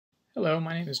Hello,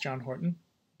 my name is John Horton.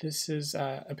 This is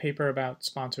a paper about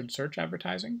sponsored search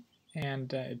advertising,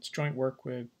 and it's joint work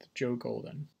with Joe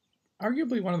Golden.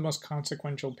 Arguably one of the most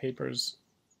consequential papers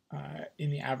in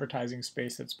the advertising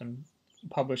space that's been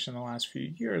published in the last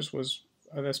few years was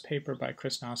this paper by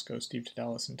Chris Nosko, Steve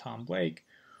Tadelis, and Tom Blake,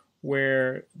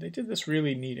 where they did this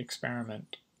really neat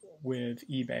experiment with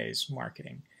eBay's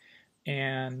marketing.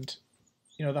 And,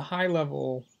 the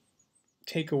high-level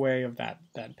takeaway of that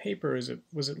paper is it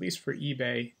was, at least for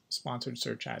eBay, sponsored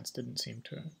search ads didn't seem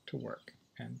to work.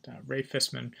 And Ray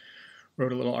Fissman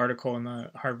wrote a little article in the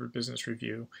Harvard Business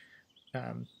Review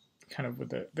kind of with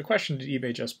the question, did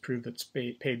eBay just prove that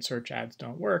paid search ads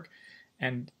don't work?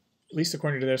 And at least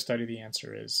according to their study, the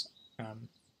answer is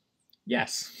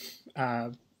yes.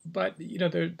 But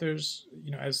there's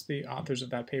as the authors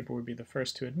of that paper would be the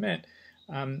first to admit,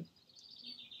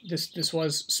 this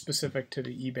was specific to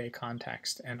the eBay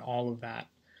context, and all of that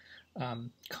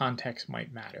context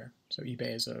might matter. So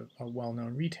eBay is a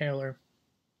well-known retailer.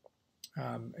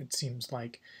 It seems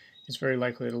like it's very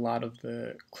likely that a lot of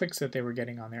the clicks that they were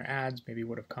getting on their ads maybe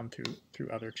would have come through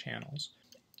other channels.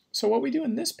 So what we do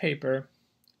in this paper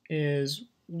is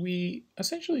we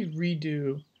essentially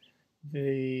redo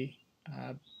the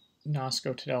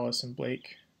Nosko, Tadelis, and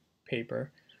Blake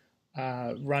paper,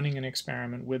 running an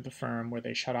experiment with the firm where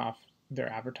they shut off their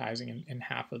advertising in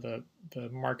half of the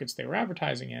markets they were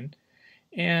advertising in.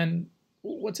 And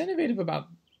what's innovative about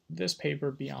this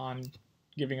paper, beyond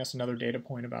giving us another data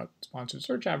point about sponsored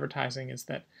search advertising, is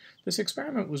that this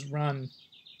experiment was run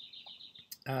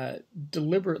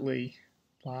deliberately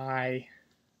by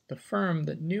the firm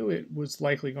that knew it was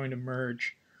likely going to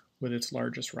merge with its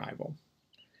largest rival.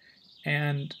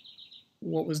 And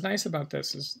what was nice about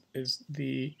this is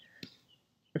the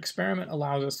experiment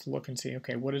allows us to look and see,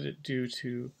 okay, what did it do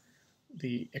to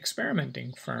the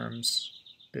experimenting firm's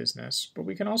business? But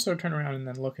we can also turn around and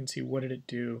then look and see, what did it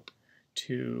do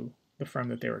to the firm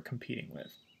that they were competing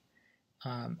with?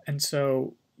 And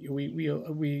so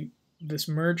this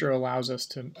merger allows us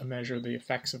to measure the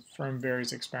effects of firm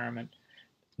Very's experiment,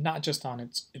 not just on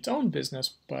its own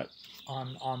business, but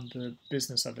on the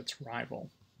business of its rival.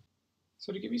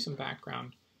 So to give you some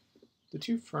background, the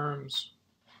two firms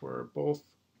were both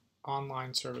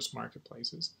online service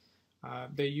marketplaces.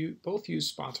 They both use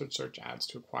sponsored search ads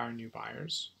to acquire new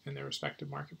buyers in their respective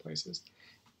marketplaces.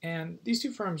 And these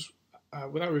two firms,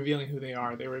 without revealing who they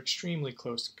were extremely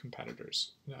close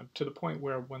competitors, to the point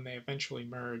where when they eventually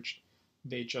merged,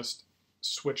 they just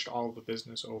switched all of the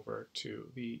business over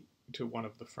to one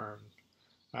of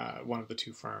the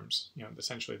two firms.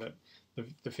 Essentially that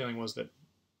the feeling was that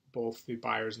both the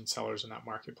buyers and sellers in that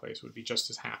marketplace would be just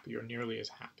as happy, or nearly as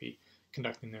happy,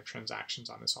 conducting their transactions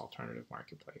on this alternative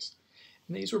marketplace.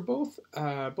 And these were both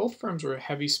firms were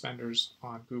heavy spenders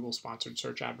on Google sponsored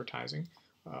search advertising,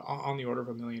 on the order of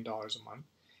 $1 million a month.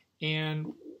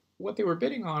 And what they were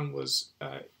bidding on was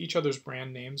each other's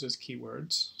brand names as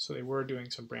keywords. So they were doing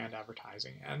some brand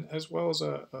advertising, and as well as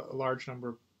a large number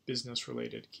of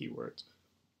business-related keywords.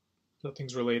 So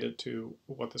things related to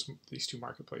what these two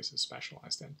marketplaces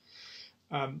specialized in.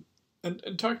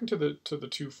 And talking to the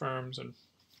two firms, and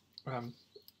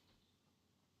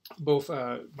both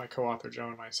my co-author Joe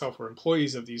and myself were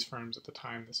employees of these firms at the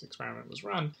time this experiment was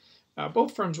run.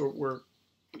 Both firms were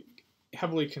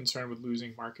heavily concerned with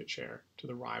losing market share to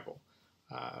the rival.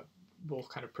 Both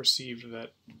kind of perceived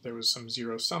that there was some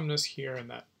zero-sumness here,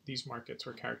 and that these markets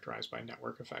were characterized by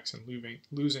network effects, and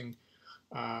losing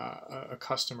a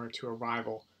customer to a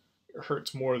rival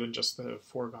hurts more than just the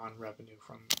foregone revenue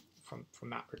from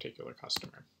that particular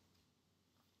customer.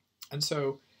 And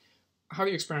so how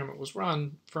the experiment was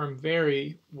run, firm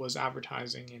Very was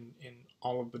advertising in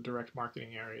all of the direct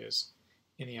marketing areas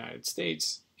in the United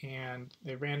States, and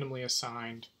they randomly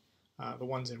assigned the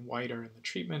ones in white are in the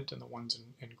treatment, and the ones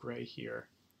in gray here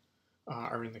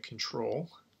are in the control.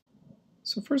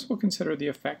 So first we'll consider the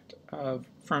effect of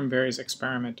firm Very's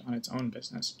experiment on its own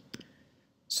business.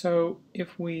 So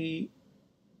if we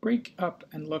break up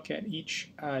and look at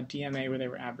each DMA where they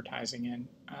were advertising in,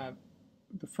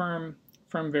 the firm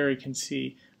Very can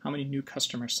see how many new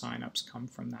customer signups come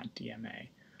from that DMA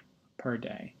per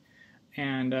day.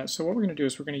 And so what we're going to do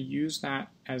is we're going to use that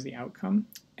as the outcome,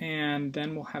 and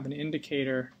then we'll have an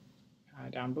indicator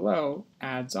down below,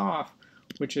 ads off,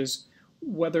 which is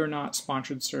whether or not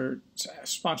sponsored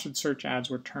search ads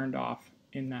were turned off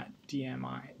in that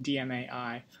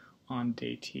DMAI on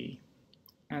day T.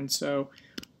 And so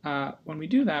when we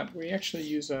do that, we actually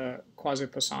use a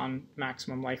quasi-Poisson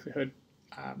maximum likelihood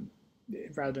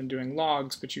rather than doing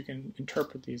logs, but you can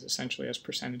interpret these essentially as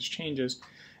percentage changes.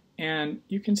 And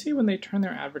you can see when they turn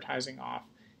their advertising off,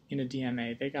 in a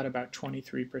DMA, they got about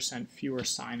 23% fewer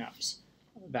signups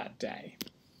that day.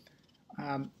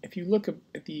 If you look at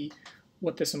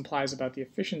what this implies about the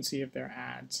efficiency of their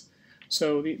ads,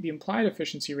 so the implied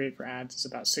efficiency rate for ads is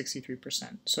about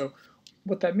 63%. So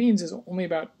what that means is only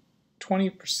about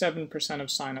 27% of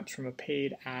signups from a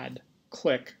paid ad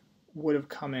click would have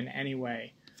come in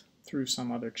anyway through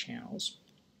some other channels.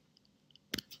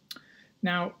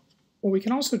 Now, what we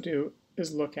can also do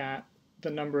is look at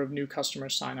the number of new customer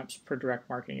signups per direct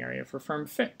marketing area for firm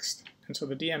fixed. And so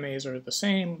the DMAs are the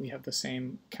same. We have the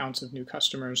same counts of new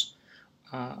customers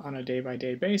on a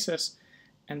day-by-day basis.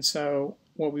 And so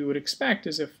what we would expect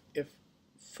is if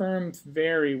firm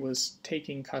vary was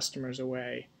taking customers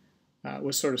away,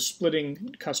 was sort of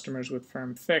splitting customers with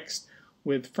firm fixed,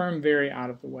 with firm vary out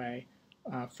of the way,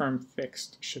 firm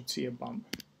fixed should see a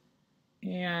bump.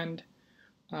 And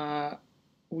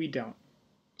we don't.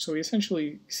 So we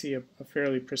essentially see a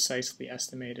fairly precisely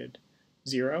estimated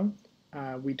 0.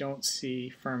 We don't see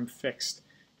firm fixed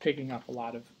picking up a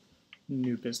lot of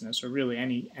new business, or really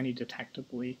any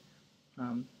detectably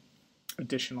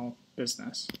additional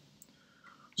business.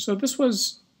 So this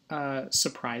was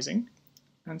surprising.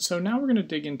 And so now we're going to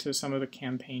dig into some of the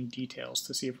campaign details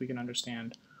to see if we can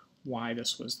understand why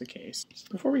this was the case.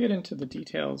 Before we get into the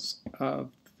details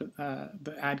of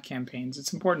the ad campaigns,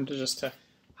 it's important to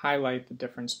highlight the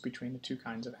difference between the two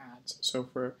kinds of ads. So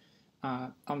for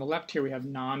on the left here we have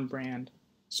non-brand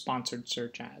sponsored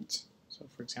search ads. So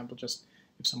for example, just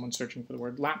if someone's searching for the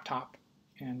word laptop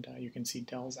and you can see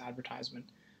Dell's advertisement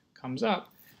comes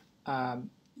up,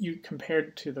 you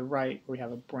compared to the right where we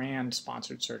have a brand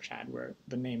sponsored search ad where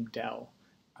the name Dell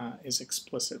is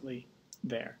explicitly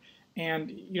there.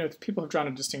 And people have drawn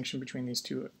a distinction between these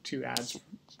two ads,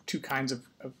 two kinds of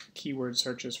keyword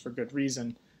searches for good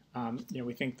reason.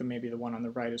 We think that maybe the one on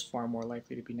the right is far more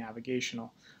likely to be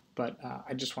navigational, but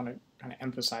I just want to kind of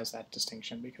emphasize that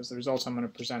distinction because the results I'm going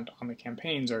to present on the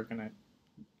campaigns are going to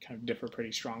kind of differ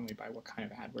pretty strongly by what kind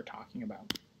of ad we're talking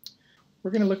about.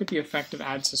 We're going to look at the effect of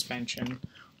ad suspension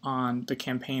on the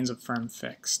campaigns of firm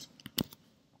fixed.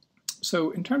 So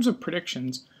in terms of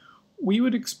predictions, we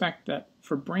would expect that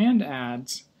for brand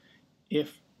ads,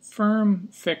 if firm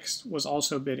fixed was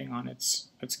also bidding on its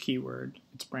keyword,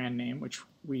 its brand name, which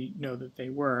we know that they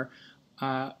were,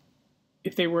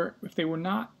 if they were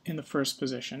not in the first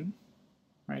position,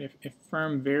 right? If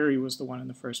firm vary was the one in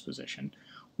the first position,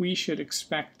 we should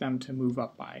expect them to move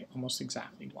up by almost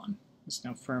exactly 1. So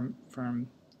now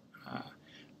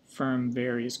firm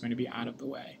vary is going to be out of the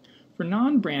way. For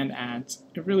non-brand ads,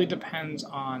 it really depends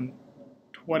on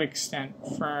to what extent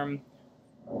firm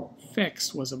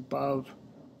fixed was above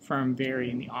firm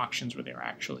vary in the auctions where they were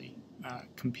actually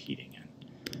competing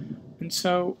in. And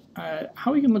so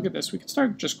how we can look at this, we can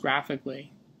start just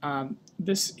graphically.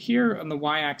 This here on the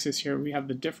y-axis here, we have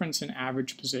the difference in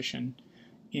average position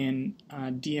in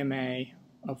DMA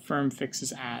of firm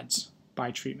fixes ads by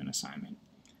treatment assignment.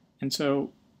 And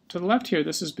so to the left here,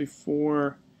 this is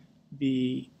before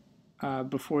the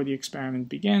experiment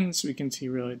begins. We can see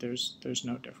really there's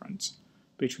no difference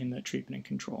between the treatment and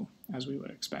control, as we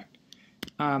would expect.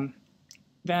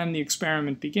 Then the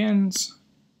experiment begins.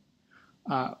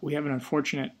 We have an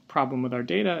unfortunate problem with our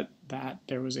data that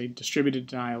there was a distributed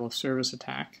denial of service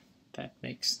attack that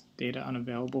makes data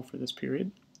unavailable for this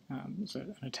period. It's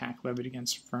an attack levied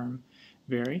against firm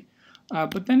vary.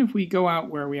 But then if we go out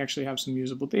where we actually have some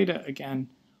usable data again,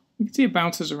 we can see it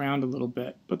bounces around a little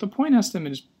bit, but the point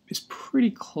estimate is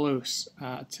pretty close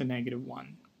to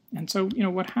 -1. And so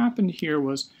what happened here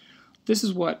was this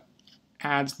is what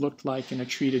ads looked like in a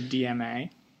treated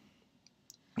DMA,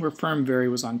 where firm vary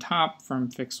was on top, firm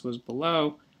fixed was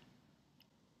below.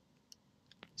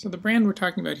 So the brand we're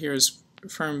talking about here is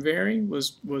firm vary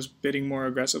was bidding more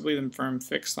aggressively than firm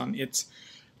fixed on its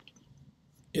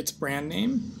brand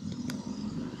name.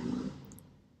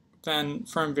 Then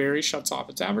firm vary shuts off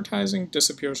its advertising,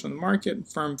 disappears from the market, and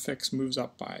firm fixed moves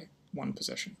up by 1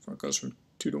 position. It goes from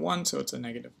 2 to 1, so it's a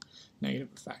negative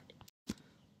effect.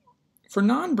 For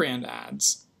non-brand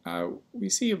ads, we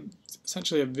see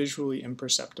essentially a visually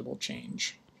imperceptible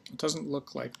change. It doesn't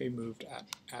look like they moved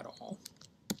at all.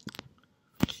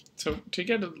 So to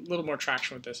get a little more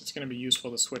traction with this, it's going to be useful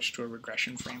to switch to a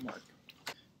regression framework.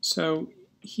 So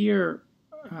here,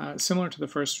 similar to the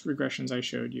first regressions I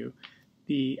showed you,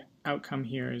 the outcome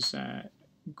here is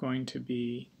going to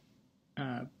be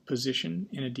position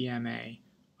in a DMA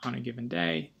on a given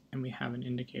day, and we have an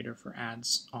indicator for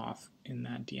ads off in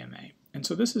that DMA. And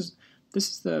so this is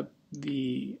the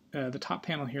top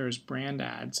panel here is brand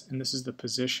ads, and this is the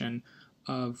position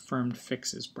of firm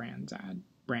fixes brand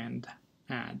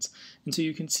ads. And so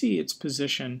you can see its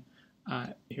position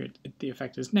here the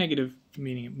effect is negative,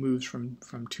 meaning it moves from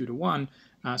 2 to 1.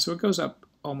 So it goes up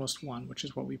almost 1, which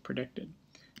is what we predicted.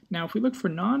 Now, if we look for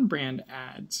non-brand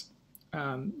ads,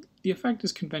 the effect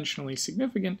is conventionally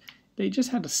significant. They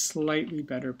just had a slightly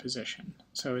better position.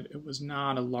 So it was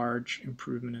not a large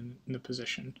improvement in the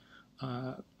position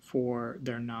for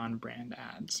their non-brand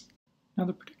ads. Now,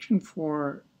 the prediction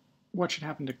for what should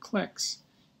happen to clicks,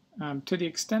 to the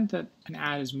extent that an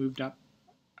ad is moved up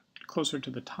closer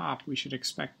to the top, we should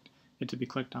expect it to be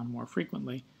clicked on more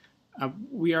frequently.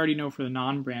 We already know for the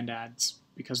non-brand ads,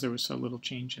 because there was so little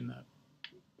change in the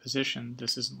position,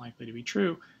 this isn't likely to be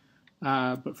true.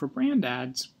 But for brand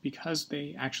ads, because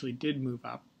they actually did move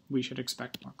up, we should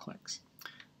expect more clicks.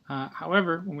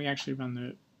 However, when we actually run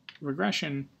the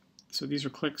regression, so these are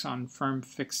clicks on firm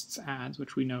fixed ads,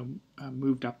 which we know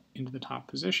moved up into the top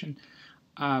position,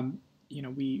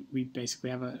 we basically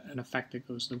have an effect that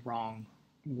goes the wrong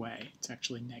way. It's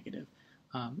actually negative,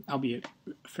 albeit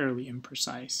fairly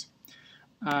imprecise.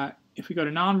 If we go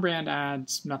to non-brand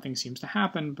ads, nothing seems to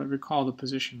happen, but recall the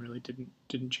position really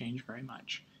didn't change very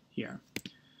much here.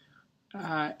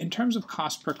 In terms of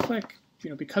cost per click,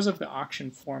 because of the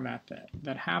auction format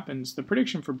that happens, the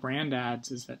prediction for brand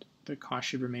ads is that the cost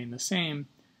should remain the same,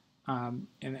 and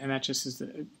that just is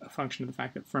a function of the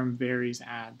fact that firm varies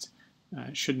ads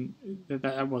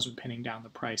that wasn't pinning down the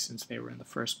price since they were in the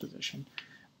first position.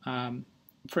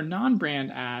 For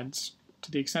non-brand ads,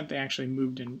 to the extent they actually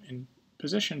moved in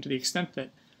position, to the extent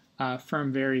that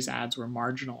firm varies ads were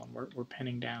marginal and were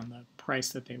pinning down the price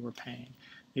that they were paying,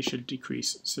 they should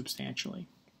decrease substantially.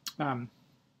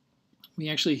 We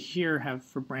actually here have,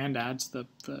 for brand ads, the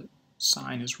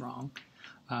sign is wrong.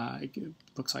 It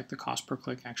looks like the cost per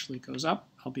click actually goes up,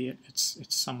 albeit it's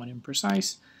somewhat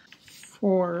imprecise.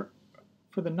 For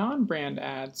the non-brand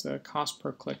ads, the cost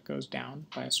per click goes down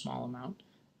by a small amount,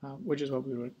 which is what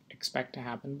we would expect to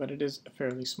happen, but it is a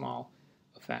fairly small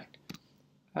effect.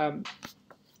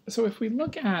 So if we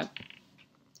look at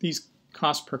these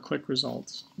cost per click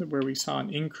results, where we saw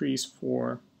an increase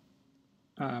for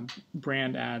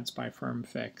brand ads by firm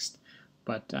fixed,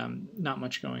 but not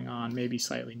much going on, maybe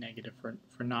slightly negative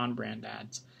for non-brand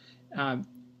ads.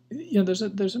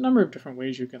 There's a number of different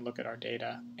ways you can look at our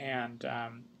data, and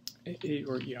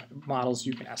or models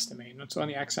you can estimate. And so on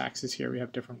the x-axis here, we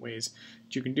have different ways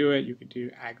that you can do it. You could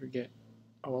do aggregate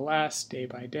OLS day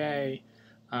by day.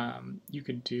 You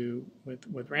could do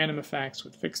with random effects,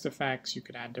 with fixed effects. You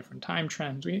could add different time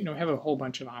trends. We have a whole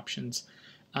bunch of options.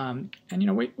 And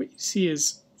what you see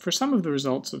is, for some of the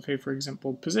results, so say for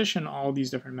example position, all these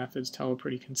different methods tell a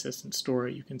pretty consistent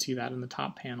story. You can see that in the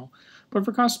top panel. But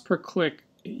for cost per click,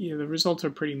 the results are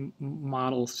pretty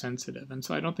model sensitive, and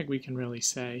so I don't think we can really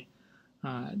say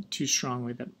too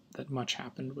strongly that much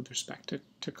happened with respect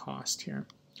to cost here.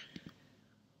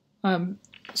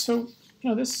 So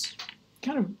this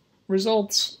kind of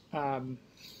results, the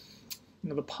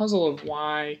puzzle of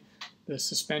why the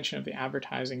suspension of the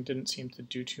advertising didn't seem to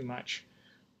do too much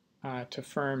to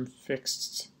firm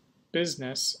fixed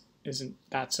business isn't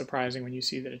that surprising when you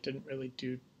see that it didn't really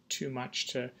do too much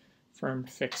to firm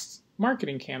fixed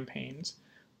marketing campaigns.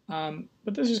 But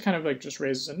this is kind of just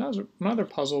raises another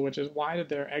puzzle, which is why did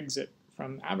their exit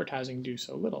from advertising do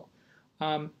so little?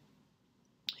 One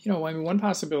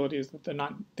possibility is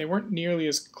that they weren't nearly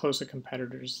as close a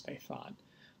competitors as they thought.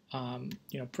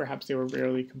 Perhaps they were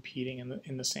rarely competing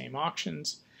in the same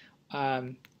auctions.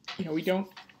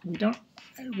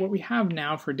 What we have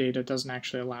now for data doesn't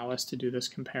actually allow us to do this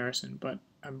comparison, but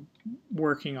I'm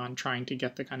working on trying to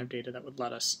get the kind of data that would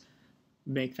let us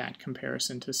make that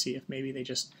comparison to see if maybe they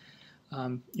just,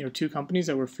 two companies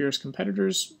that were fierce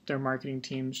competitors, their marketing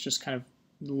teams just kind of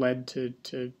led to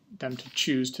them to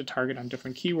choose to target on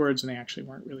different keywords, and they actually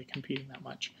weren't really competing that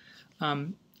much. A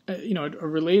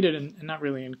related and not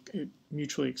really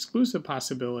mutually exclusive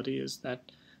possibility is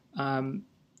that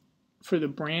for the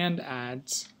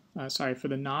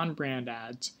non-brand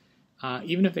ads,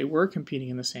 even if they were competing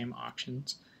in the same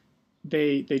auctions,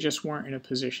 they just weren't in a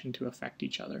position to affect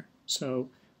each other. So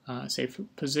say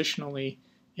positionally,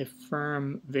 if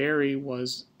firm vary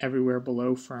was everywhere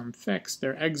below firm fixed,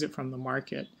 their exit from the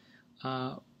market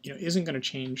isn't going to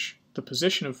change the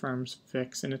position of firms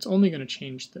fixed, and it's only going to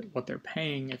change what they're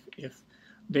paying if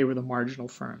they were the marginal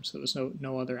firm. So there's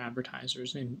no other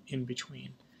advertisers in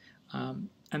between.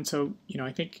 And so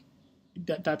I think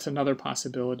that's another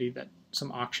possibility that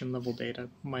some auction level data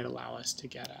might allow us to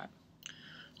get at.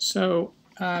 So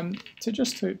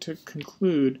to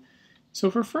conclude, so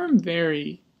for firm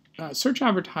vary, search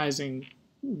advertising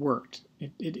worked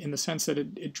in the sense that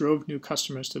it drove new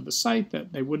customers to the site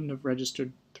that they wouldn't have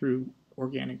registered through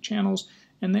organic channels,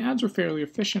 and the ads were fairly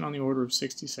efficient, on the order of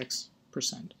 66%.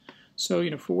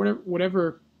 So, for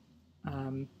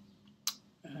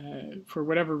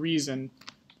whatever reason,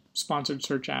 sponsored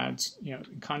search ads,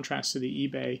 in contrast to the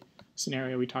eBay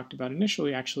scenario we talked about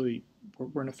initially, actually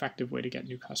were an effective way to get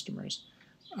new customers.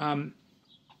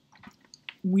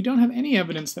 We don't have any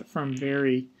evidence that Firm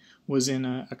Very was in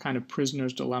a kind of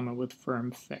prisoner's dilemma with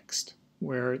Firm Fixed,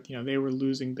 where they were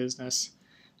losing business,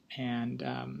 and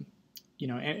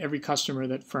every customer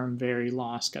that Firm Very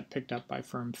lost got picked up by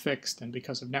Firm Fixed, and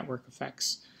because of network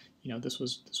effects, this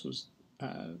was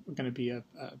going to be a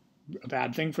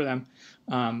bad thing for them.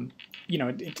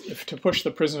 To push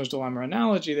the prisoner's dilemma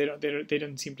analogy, they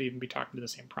didn't seem to even be talking to the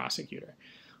same prosecutor.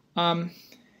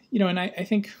 And I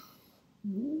think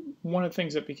one of the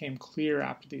things that became clear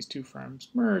after these two firms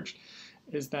merged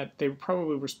is that they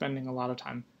probably were spending a lot of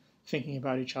time thinking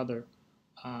about each other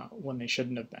when they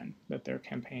shouldn't have been, that their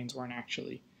campaigns weren't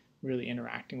actually really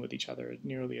interacting with each other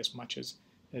nearly as much as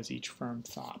each firm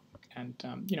thought. And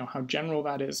how general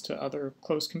that is to other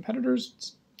close competitors,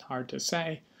 it's hard to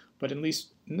say, but at least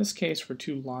in this case, for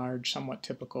two large, somewhat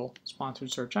typical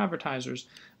sponsored search advertisers,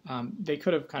 they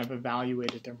could have kind of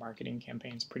evaluated their marketing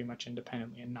campaigns pretty much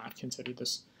independently and not considered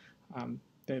this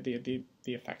the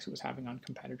effects it was having on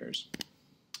competitors.